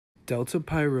Delta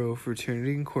Pi Rho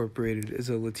Fraternity Incorporated is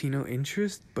a Latino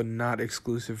interest but not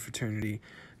exclusive fraternity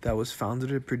that was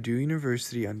founded at Purdue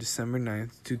University on December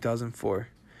 9, 2004.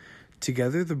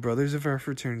 Together, the brothers of our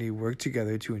fraternity work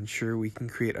together to ensure we can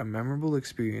create a memorable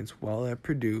experience while at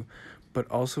Purdue, but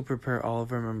also prepare all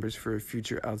of our members for a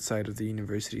future outside of the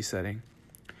university setting.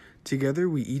 Together,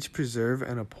 we each preserve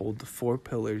and uphold the four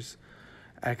pillars: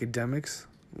 academics,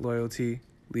 loyalty,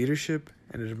 leadership,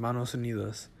 and hermanos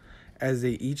unidos, as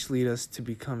they each lead us to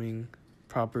becoming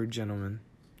proper gentlemen.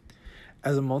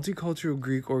 As a multicultural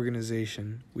Greek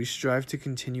organization, we strive to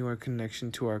continue our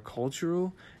connection to our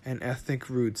cultural and ethnic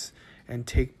roots and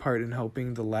take part in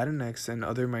helping the Latinx and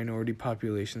other minority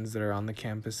populations that are on the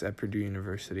campus at Purdue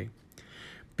University.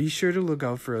 Be sure to look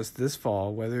out for us this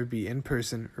fall, whether it be in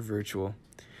person or virtual.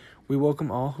 We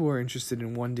welcome all who are interested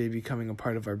in one day becoming a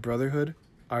part of our brotherhood,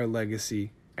 our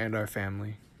legacy, and our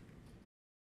family.